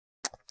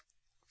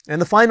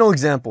And the final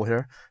example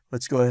here,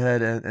 let's go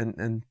ahead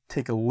and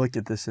take a look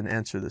at this and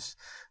answer this.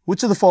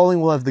 Which of the following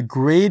will have the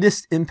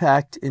greatest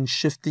impact in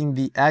shifting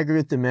the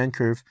aggregate demand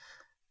curve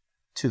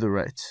to the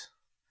right?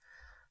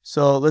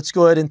 So let's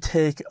go ahead and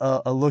take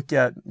a look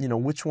at,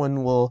 which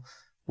one will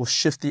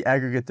shift the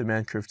aggregate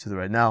demand curve to the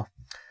right. Now,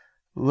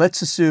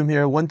 let's assume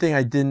here, one thing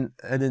I didn't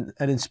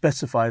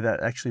specify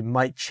that actually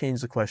might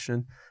change the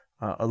question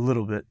a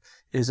little bit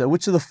is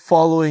which of the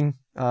following,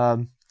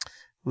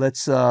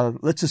 let's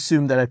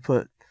assume that I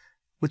put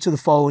which of the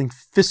following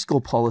fiscal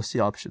policy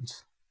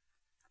options.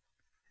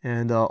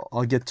 And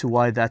I'll get to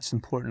why that's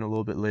important a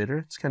little bit later.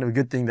 It's kind of a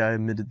good thing that I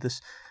omitted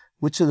this.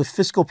 Which of the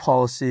fiscal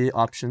policy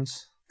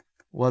options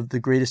will have the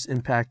greatest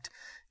impact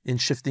in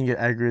shifting your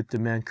aggregate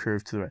demand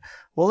curve to the right?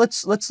 Well,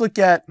 let's look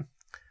at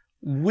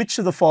which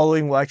of the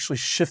following will actually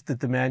shift the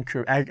demand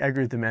curve,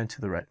 aggregate demand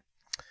to the right.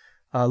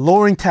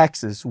 Lowering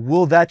taxes,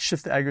 will that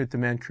shift the aggregate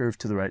demand curve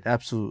to the right?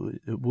 Absolutely,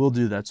 it will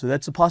do that. So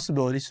that's a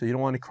possibility, so you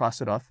don't want to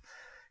cross it off.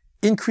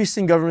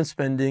 Increasing government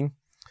spending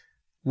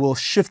will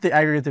shift the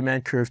aggregate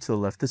demand curve to the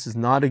left. This is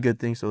not a good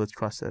thing, so let's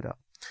cross that out.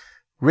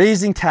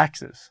 Raising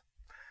taxes.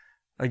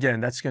 Again,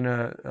 that's going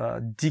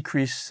to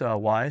decrease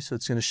Y, so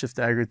it's going to shift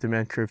the aggregate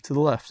demand curve to the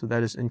left, so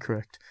that is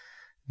incorrect.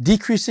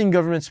 Decreasing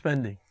government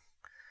spending.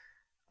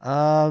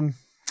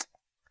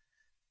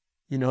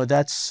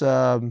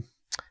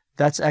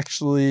 That's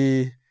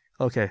actually,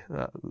 okay,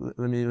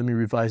 let me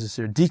revise this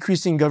here.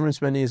 Decreasing government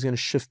spending is going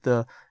to shift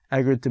the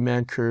aggregate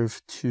demand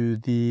curve to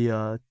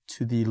the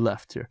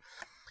left here.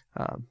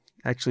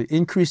 Actually,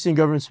 increasing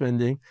government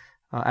spending,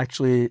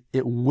 actually,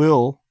 it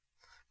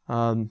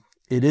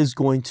is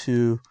going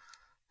to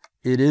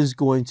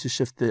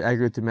shift the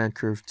aggregate demand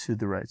curve to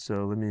the right.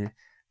 So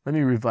let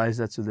me revise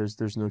that so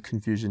there's no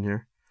confusion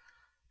here.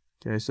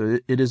 Okay, so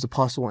it is a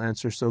possible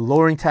answer. So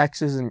lowering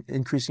taxes and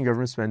increasing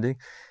government spending.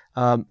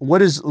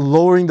 What is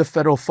lowering the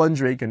federal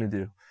funds rate going to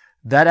do?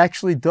 That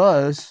actually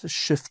does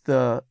shift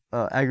the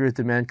aggregate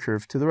demand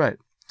curve to the right.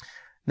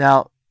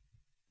 Now,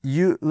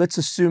 let's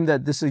assume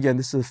that this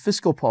is a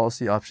fiscal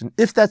policy option.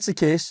 If that's the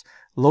case,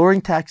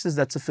 lowering taxes,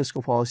 that's a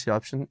fiscal policy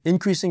option.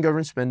 Increasing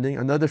government spending,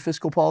 another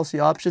fiscal policy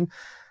option.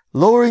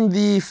 Lowering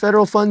the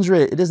federal funds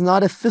rate, it is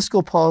not a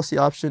fiscal policy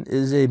option, it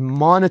is a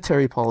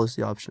monetary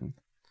policy option.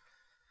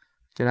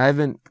 Okay, I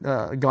haven't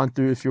gone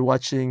through, if you're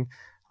watching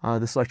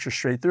this lecture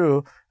straight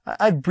through,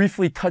 I've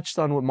briefly touched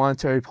on what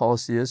monetary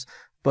policy is,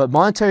 but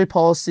monetary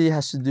policy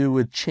has to do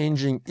with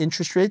changing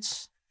interest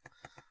rates,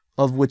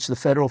 of which the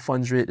federal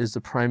funds rate is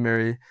the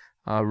primary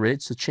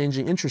rate. So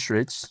changing interest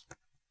rates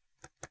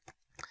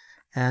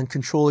and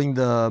controlling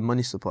the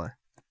money supply.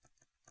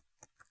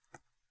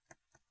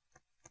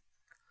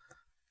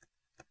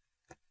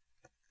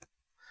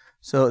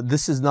 So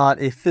this is not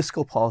a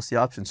fiscal policy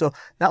option. So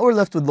now we're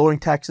left with lowering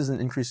taxes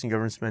and increasing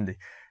government spending.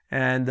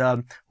 And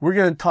we're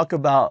going to talk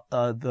about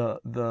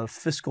the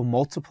fiscal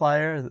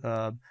multiplier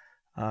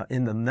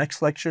in the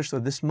next lecture. So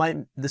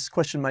this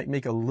question might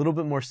make a little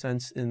bit more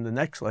sense in the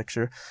next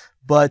lecture.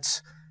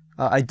 But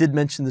I did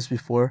mention this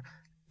before.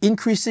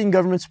 Increasing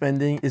government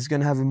spending is going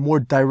to have a more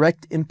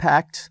direct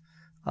impact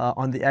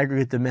on the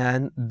aggregate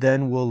demand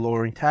than will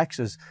lowering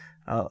taxes.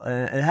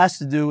 And it has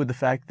to do with the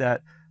fact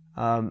that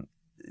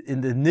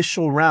in the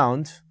initial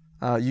round,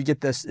 you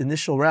get this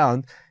initial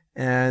round,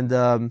 and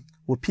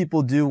what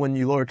people do when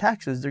you lower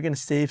taxes, they're going to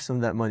save some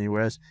of that money.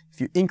 Whereas if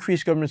you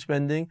increase government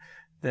spending,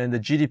 then the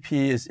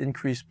GDP is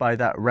increased by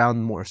that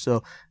round more.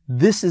 So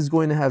this is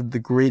going to have the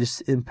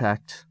greatest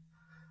impact,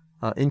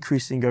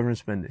 increasing government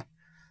spending.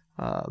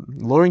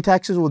 Lowering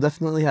taxes will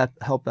definitely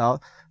help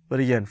out, but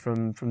again,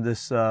 from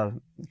this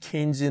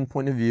Keynesian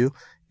point of view,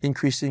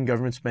 increasing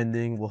government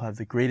spending will have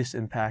the greatest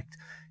impact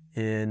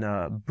in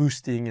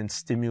boosting and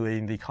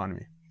stimulating the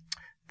economy.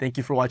 Thank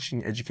you for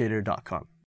watching Educator.com.